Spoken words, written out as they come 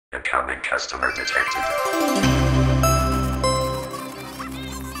Incoming customer detected.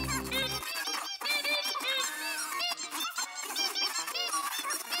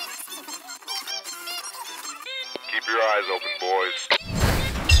 Keep your eyes open, boys.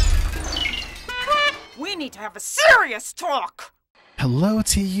 We need to have a serious talk! Hello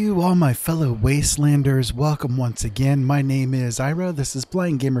to you, all my fellow Wastelanders. Welcome once again. My name is Ira. This is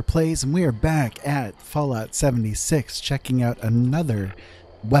Blind Gamer Plays, and we are back at Fallout 76, checking out another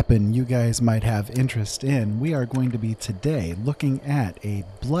weapon you guys might have interest in. We are going to be today looking at a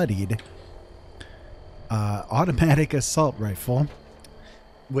bloodied automatic assault rifle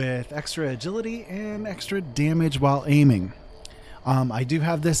with extra agility and extra damage while aiming. I do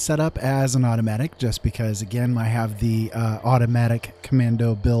have this set up as an automatic just because, again, I have the automatic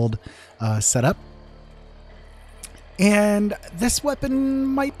commando build set up. And this weapon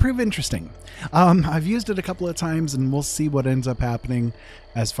might prove interesting. I've used it a couple of times and we'll see what ends up happening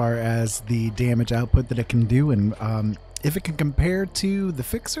as far as the damage output that it can do, and if it can compare to the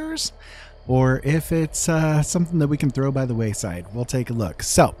fixers or if it's something that we can throw by the wayside. We'll take a look.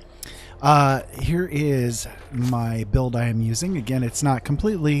 So here is my build I am using. Again, it's not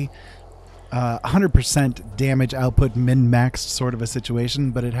completely 100% damage output min-maxed sort of a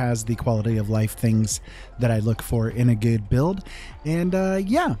situation, but it has the quality of life things that I look for in a good build. And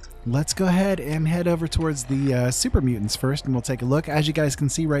yeah, let's go ahead and head over towards the super mutants first, and we'll take a look. As you guys can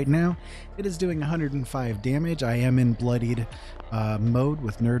see right now, it is doing 105 damage. I am in bloodied mode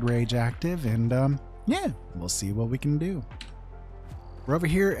with Nerd Rage active, and yeah, we'll see what we can do. We're over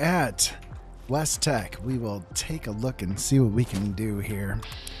here at West Tech. We will take a look and see what we can do here.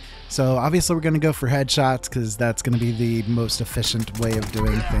 So obviously we're going to go for headshots because that's going to be the most efficient way of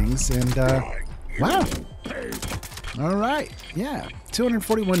doing things. And wow. All right. Yeah.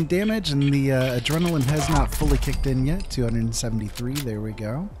 241 damage, and the adrenaline has not fully kicked in yet. 273. There we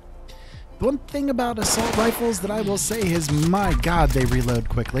go. One thing about assault rifles that I will say is, my God, they reload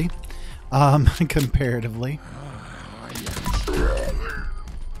quickly comparatively.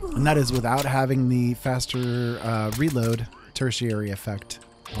 And that is without having the faster reload tertiary effect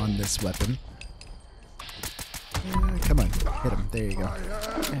on this weapon. Come on, hit him. There you go.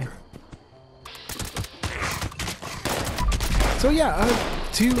 Okay. So yeah,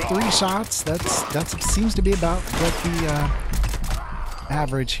 2-3 shots. That seems to be about what the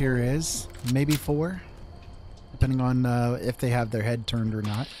average here is. Maybe 4, depending on if they have their head turned or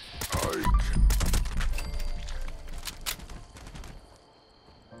not.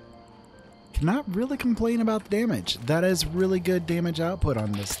 Not really complain about the damage. That is really good damage output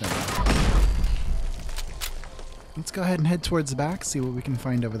on this thing. Let's go ahead and head towards the back, see what we can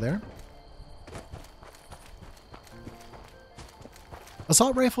find over there.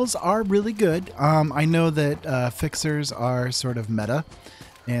 Assault rifles are really good. I know that fixers are sort of meta,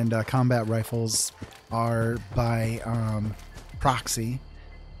 and combat rifles are by proxy,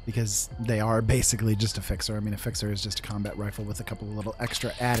 because they are basically just a fixer. I mean, a fixer is just a combat rifle with a couple of little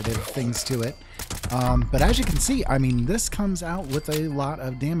extra additive things to it. But as you can see, I mean, this comes out with a lot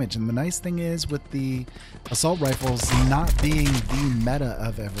of damage. And the nice thing is, with the assault rifles not being the meta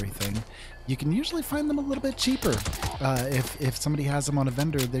of everything, you can usually find them a little bit cheaper. If somebody has them on a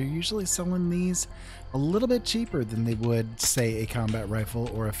vendor, they're usually selling these a little bit cheaper than they would, say, a combat rifle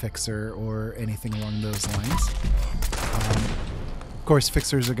or a fixer or anything along those lines. Of course,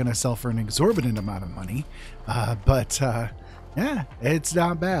 fixers are going to sell for an exorbitant amount of money, but yeah, it's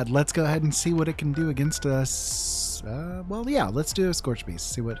not bad. Let's go ahead and see what it can do against us. Well, yeah, let's do a Scorch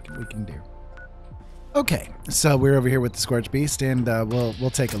Beast, see what we can do. Okay, so we're over here with the Scorch Beast, and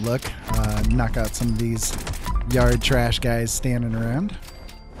we'll take a look, knock out some of these yard trash guys standing around.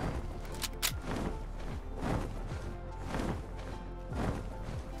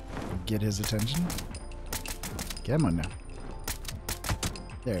 Get his attention. Come on now.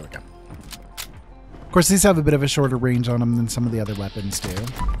 There we go. Of course, these have a bit of a shorter range on them than some of the other weapons do.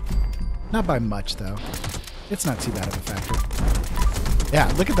 Not by much, though. It's not too bad of a factor. Yeah,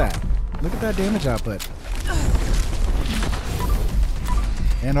 look at that. Look at that damage output.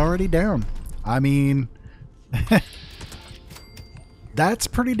 And already down. I mean, that's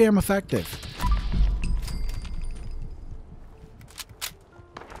pretty damn effective.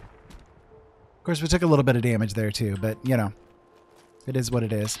 Of course, we took a little bit of damage there, too, but, you know. It is what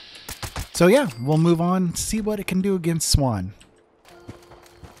it is. So yeah, we'll move on, see what it can do against Swan.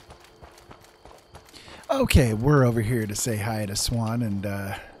 Okay, we're over here to say hi to Swan and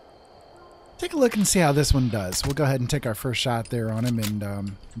take a look and see how this one does. We'll go ahead and take our first shot there on him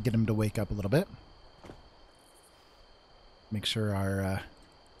and get him to wake up a little bit. Make sure our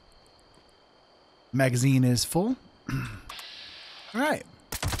magazine is full. All right.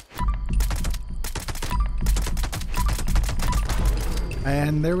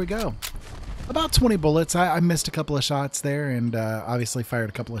 And there we go. About 20 bullets. I missed a couple of shots there, and obviously fired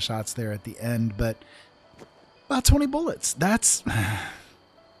a couple of shots there at the end, but about 20 bullets. That's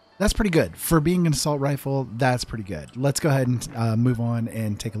pretty good. For being an assault rifle, that's pretty good. Let's go ahead and move on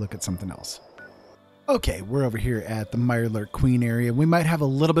and take a look at something else. Okay, we're over here at the Mirelurk Queen area. We might have a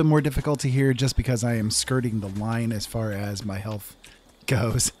little bit more difficulty here just because I am skirting the line as far as my health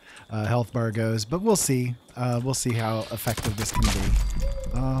goes, health bar goes, but we'll see. We'll see how effective this can be.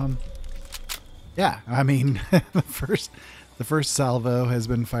 Yeah, I mean, the first salvo has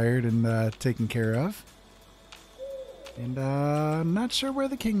been fired and taken care of. And I'm not sure where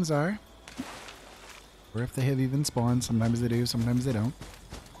the kings are. Or if they have even spawned. Sometimes they do, sometimes they don't.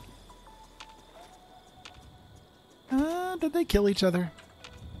 Did they kill each other?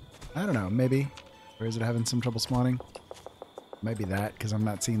 I don't know, maybe. Or is it having some trouble spawning? Might be that, because I'm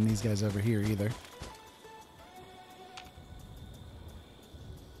not seeing these guys over here either.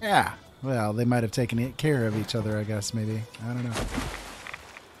 Yeah, well, they might have taken care of each other, I guess, maybe. I don't know.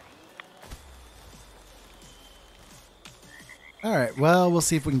 Alright, well, we'll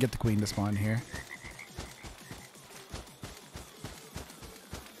see if we can get the queen to spawn here.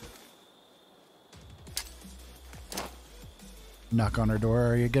 Knock on her door.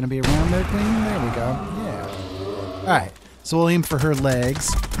 Are you going to be around there, queen? There we go. Yeah. Alright, so we'll aim for her legs.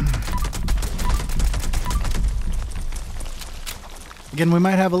 Again, we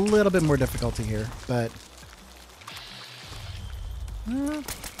might have a little bit more difficulty here, but... come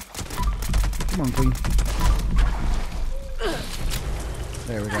on, queen.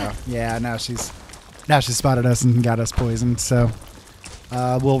 There we go. Yeah, now she's spotted us and got us poisoned, so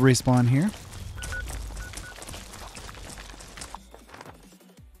we'll respawn here.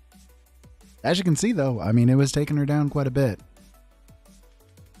 As you can see, though, I mean, it was taking her down quite a bit.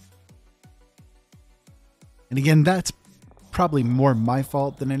 And again, that's probably more my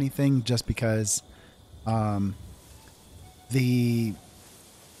fault than anything, just because the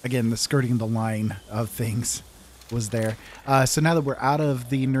skirting the line of things was there. So now that we're out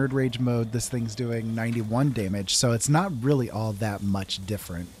of the Nerd Rage mode, this thing's doing 91 damage, so it's not really all that much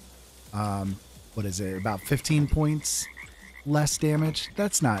different. What is it? About 15 points less damage?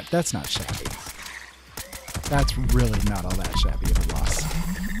 That's not shabby. That's really not all that shabby of a loss.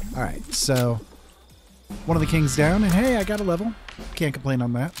 Alright, so one of the kings down, and hey, I got a level. Can't complain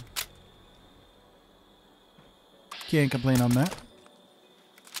on that. Can't complain on that.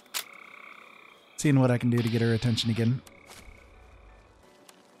 Seeing what I can do to get her attention again.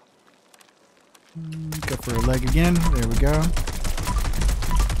 Go for her leg again. There we go.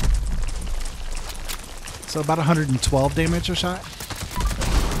 So about 112 damage a shot.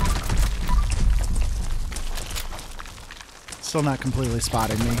 Still not completely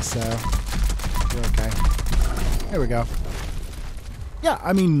spotting me, so we're okay. There we go. Yeah,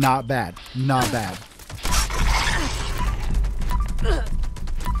 I mean, not bad. Not bad.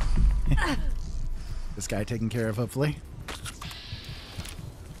 This guy taken care of, hopefully.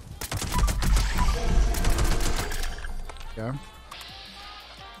 Go.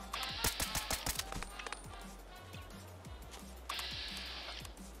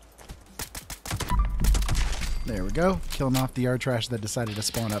 There we go. Killing off the yard trash that decided to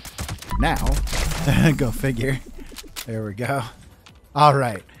spawn up now. Go figure. There we go. All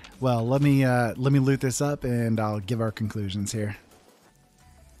right. Well, let me loot this up and I'll give our conclusions here.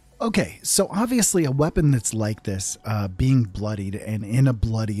 Okay, so obviously a weapon that's like this, being bloodied and in a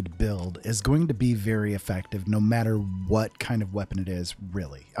bloodied build, is going to be very effective no matter what kind of weapon it is,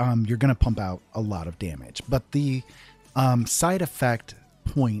 really. You're going to pump out a lot of damage. But the side effect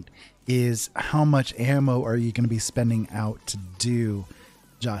point is how much ammo are you going to be spending out to do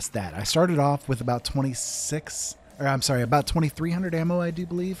just that. I started off with about 2,300 ammo, I do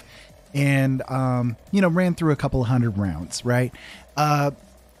believe. And, ran through a couple of hundred rounds, right? To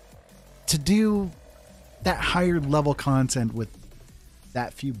do that higher level content with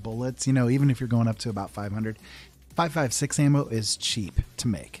that few bullets, even if you're going up to about 500, 5.56 ammo is cheap to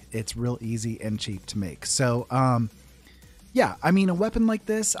make. It's real easy and cheap to make. So, yeah, I mean, a weapon like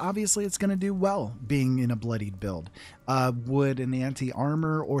this, obviously it's going to do well being in a bloodied build. Would an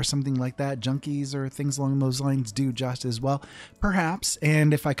anti-armor or something like that, junkies or things along those lines, do just as well? Perhaps,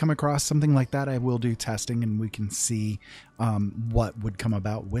 and if I come across something like that, I will do testing and we can see what would come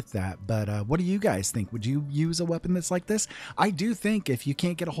about with that. But what do you guys think? Would you use a weapon that's like this? I do think if you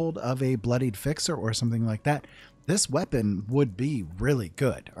can't get a hold of a bloodied fixer or something like that, this weapon would be really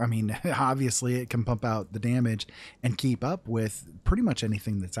good. I mean, obviously it can pump out the damage and keep up with pretty much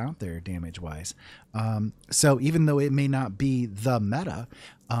anything that's out there damage-wise. So even though it may not be the meta,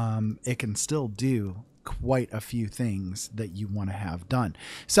 it can still do quite a few things that you want to have done.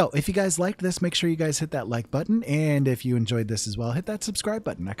 So if you guys liked this, make sure you guys hit that like button. And if you enjoyed this as well, hit that subscribe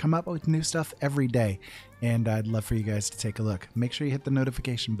button. I come up with new stuff every day, and I'd love for you guys to take a look. Make sure you hit the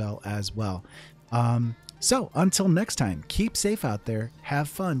notification bell as well. So until next time, keep safe out there. Have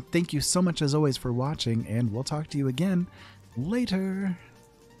fun. Thank you so much as always for watching, and we'll talk to you again later.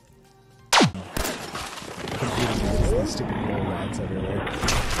 Stupid little rats everywhere.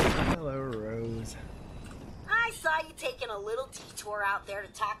 Hello, Rose. I saw you taking a little detour out there to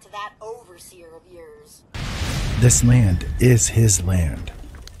talk to that overseer of yours. This land is his land,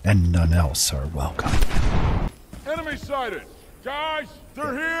 and none else are welcome. Enemy sighted! Guys,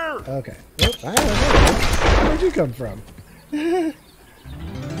 they're here! Okay. Oh, I don't know. Where'd you come from?